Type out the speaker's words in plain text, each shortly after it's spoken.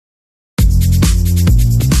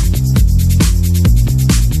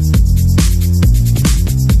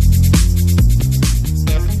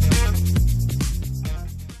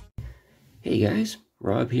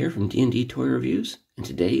Rob here from D&D Toy Reviews, and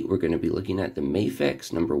today we're going to be looking at the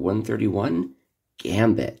Mafex number 131,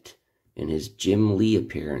 Gambit, in his Jim Lee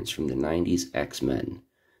appearance from the 90s X-Men.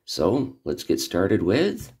 So, let's get started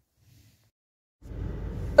with...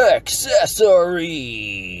 accessories!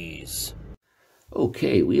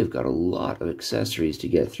 Okay, we have got a lot of accessories to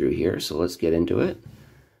get through here, so let's get into it.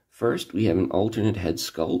 First, we have an alternate head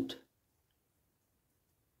sculpt.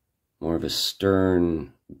 More of a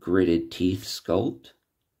stern, gritted teeth sculpt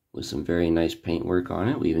with some very nice paintwork on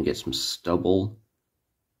it. We even get some stubble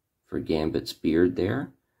for Gambit's beard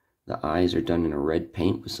there. The eyes are done in a red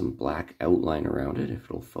paint with some black outline around it, if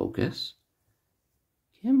it'll focus.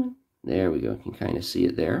 Come on. There we go. You can kind of see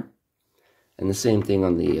it there. And the same thing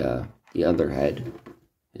on the other head.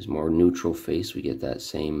 His more neutral face, we get that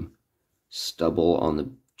same stubble on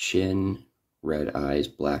the chin, red eyes,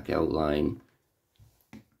 black outline.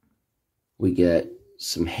 We get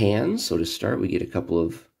some hands. So to start, we get a couple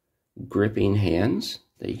of gripping hands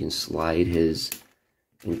that you can slide his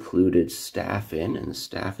included staff in. And the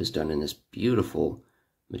staff is done in this beautiful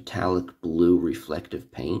metallic blue reflective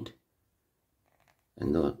paint.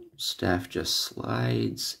 And the staff just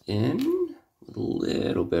slides in with a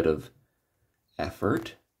little bit of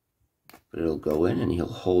effort. But it'll go in and he'll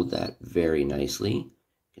hold that very nicely. You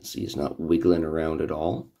can see he's not wiggling around at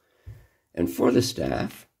all. And for the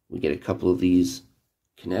staff, we get a couple of these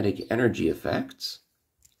kinetic energy effects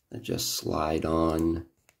that just slide on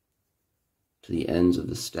to the ends of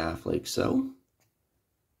the staff like so.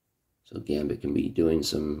 So Gambit can be doing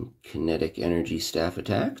some kinetic energy staff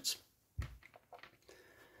attacks.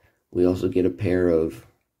 We also get a pair of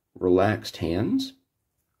relaxed hands,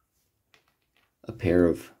 a pair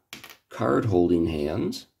of card holding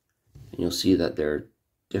hands, and you'll see that they're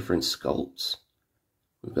different sculpts.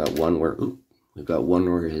 We've got one where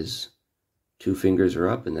his two fingers are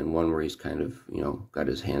up, and then one where he's kind of, got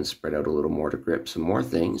his hands spread out a little more to grip some more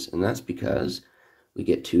things, and that's because we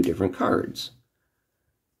get two different cards.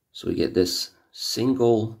 So we get this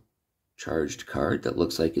single charged card that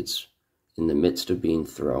looks like it's in the midst of being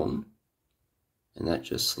thrown, and that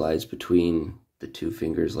just slides between the two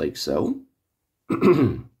fingers like so.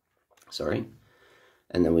 Sorry.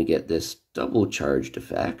 And then we get this double charged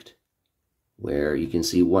effect, where you can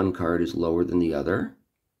see one card is lower than the other,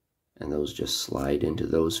 and those just slide into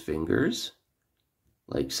those fingers,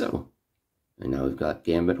 like so. And now we've got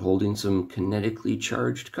Gambit holding some kinetically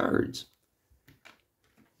charged cards.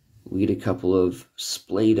 We get a couple of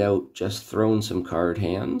splayed out, just thrown some card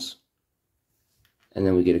hands, and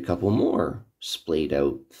then we get a couple more splayed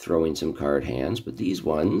out, throwing some card hands, but these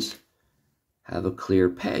ones have a clear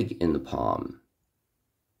peg in the palm.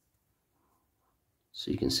 So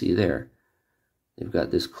you can see there. They've got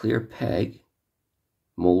this clear peg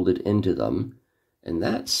molded into them, and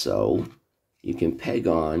that's so you can peg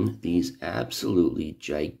on these absolutely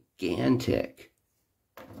gigantic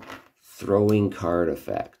throwing card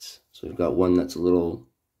effects. So we've got one that's a little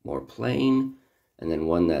more plain, and then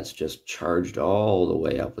one that's just charged all the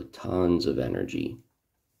way up with tons of energy.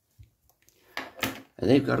 And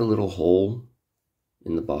they've got a little hole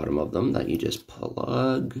in the bottom of them that you just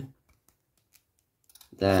plug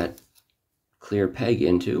that clear peg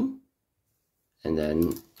into, and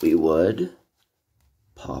then we would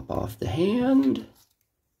pop off the hand,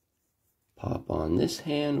 pop on this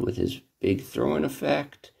hand with his big throwing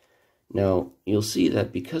effect. Now you'll see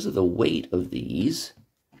that because of the weight of these,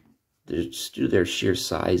 just due to their sheer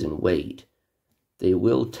size and weight, they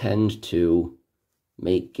will tend to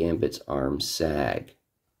make Gambit's arm sag.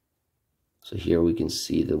 So here we can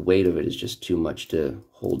see the weight of it is just too much to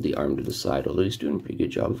hold the arm to the side, although he's doing a pretty good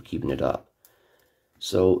job of keeping it up.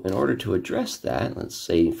 So in order to address that, let's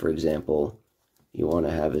say, for example, you want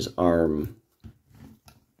to have his arm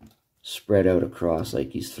spread out across like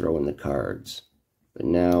he's throwing the cards. But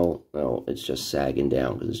now, well, it's just sagging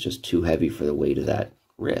down because it's just too heavy for the weight of that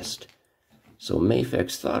wrist. So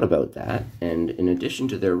Mafex thought about that, and in addition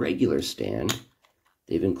to their regular stand,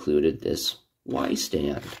 they've included this Y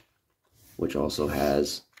stand, which also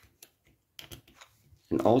has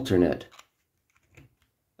an alternate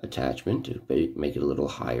attachment to make it a little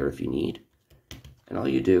higher if you need. And all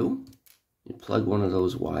you do, you plug one of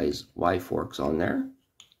those Y forks on there,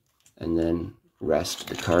 and then rest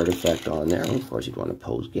the card effect on there. And of course, you'd want to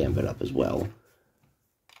pose Gambit up as well.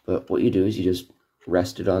 But what you do is you just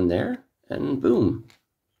rest it on there, and boom,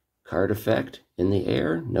 card effect in the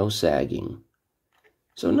air, no sagging.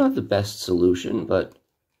 So not the best solution, but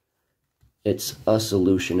it's a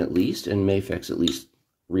solution at least, and Mafex at least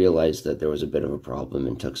realized that there was a bit of a problem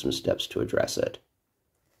and took some steps to address it.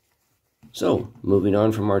 So, moving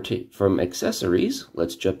on from accessories,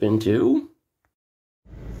 let's jump into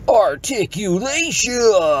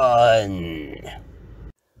Articulation!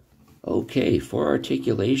 Okay, for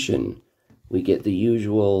articulation, we get the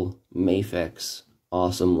usual Mafex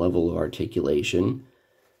awesome level of articulation,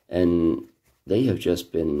 and they have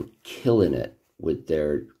just been killing it with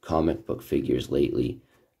their comic book figures lately.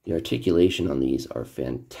 The articulation on these are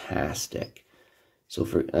fantastic. So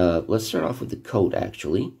let's start off with the coat,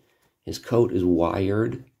 actually. His coat is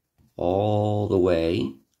wired all the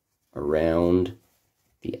way around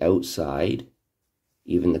the outside.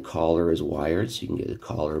 Even the collar is wired, so you can get the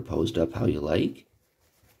collar posed up how you like.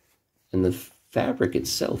 And the fabric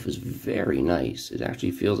itself is very nice. It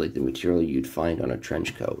actually feels like the material you'd find on a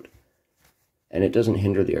trench coat. And it doesn't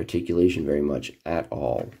hinder the articulation very much at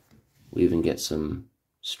all. We even get some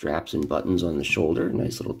straps and buttons on the shoulder,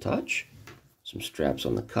 nice little touch. Some straps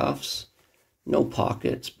on the cuffs. No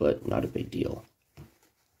pockets, but not a big deal.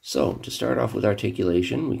 So, to start off with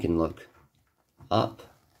articulation, we can look up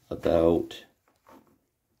about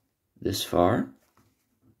this far,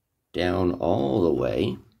 down all the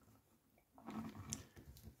way,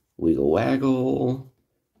 wiggle waggle,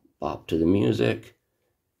 bop to the music.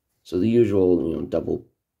 So the usual, double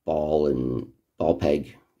ball and ball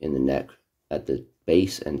peg in the neck at the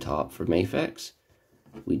base and top for Mafex.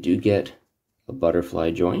 We do get a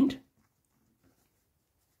butterfly joint.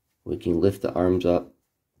 We can lift the arms up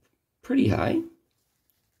pretty high.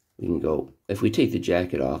 We can go, if we take the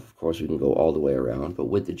jacket off, of course we can go all the way around, but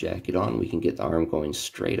with the jacket on, we can get the arm going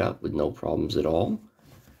straight up with no problems at all.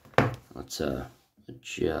 Let's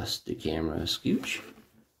adjust the camera a scooch.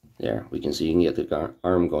 There, we can see you can get the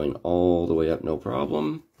arm going all the way up, no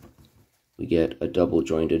problem. We get a double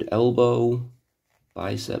jointed elbow,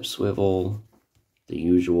 bicep swivel, the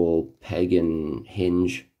usual peg and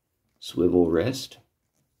hinge swivel wrist.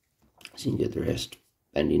 So you can get the wrist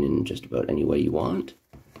bending in just about any way you want.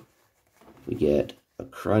 We get a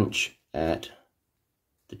crunch at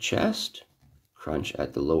the chest, crunch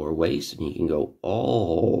at the lower waist, and you can go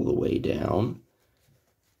all the way down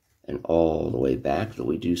and all the way back, though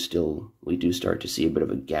we do start to see a bit of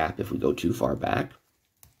a gap if we go too far back.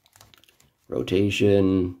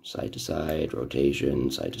 Rotation, side to side, rotation,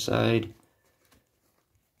 side to side.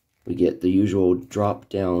 We get the usual drop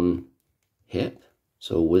down hip.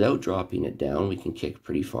 So without dropping it down, we can kick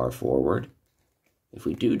pretty far forward. If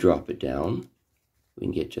we do drop it down, we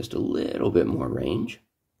can get just a little bit more range.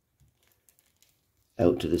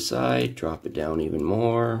 Out to the side, drop it down even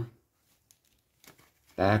more.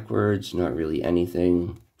 Backwards, not really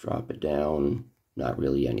anything. Drop it down, not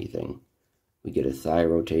really anything. We get a thigh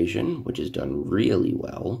rotation, which is done really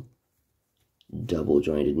well. Double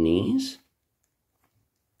jointed knees.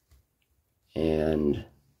 And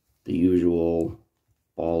the usual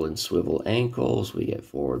ball and swivel ankles. We get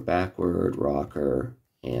forward, backward, rocker,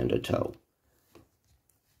 and a toe.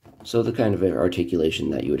 So the kind of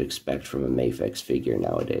articulation that you would expect from a Mafex figure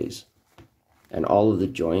nowadays. And all of the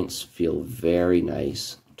joints feel very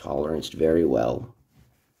nice, toleranced very well.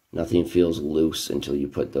 Nothing feels loose until you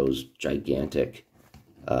put those gigantic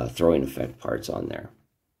throwing effect parts on there.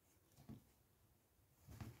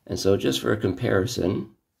 And so just for a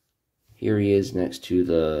comparison, here he is next to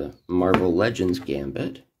the Marvel Legends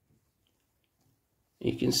Gambit.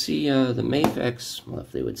 You can see the Mafex, well,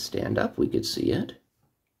 if they would stand up, we could see it.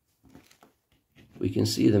 We can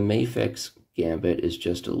see the Mafex Gambit is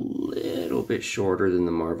just a little bit shorter than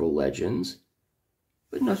the Marvel Legends,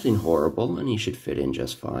 but nothing horrible, and he should fit in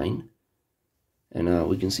just fine. And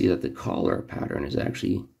we can see that the collar pattern is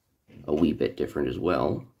actually a wee bit different as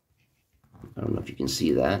well. I don't know if you can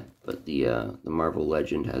see that, but the Marvel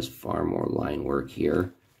Legend has far more line work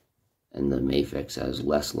here, and the Mafex has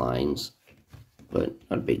less lines, but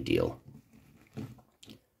not a big deal.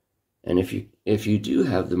 And if you do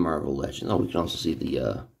have the Marvel Legend, oh, we can also see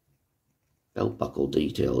the belt buckle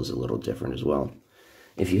detail is a little different as well.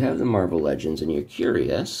 If you have the Marvel Legends and you're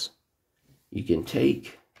curious, you can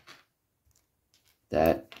take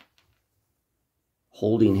that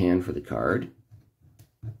holding hand for the card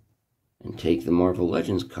and take the Marvel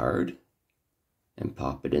Legends card and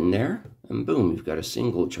pop it in there, and boom, you've got a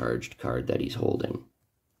single charged card that he's holding.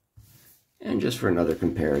 And just for another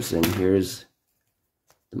comparison, here's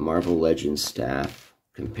the Marvel Legends staff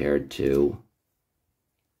compared to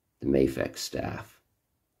the Mafex staff.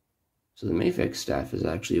 So the Mafex staff is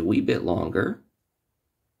actually a wee bit longer,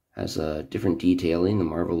 has a different detailing. The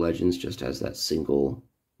Marvel Legends just has that single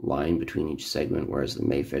line between each segment, whereas the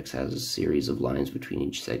Mafex has a series of lines between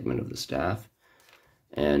each segment of the staff.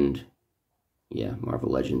 And yeah,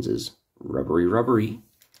 Marvel Legends is rubbery,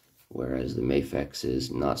 whereas the Mafex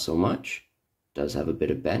is not so much. Does have a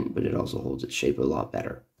bit of bend, but it also holds its shape a lot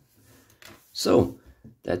better. So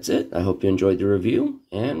that's it. I hope you enjoyed the review,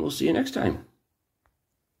 and we'll see you next time.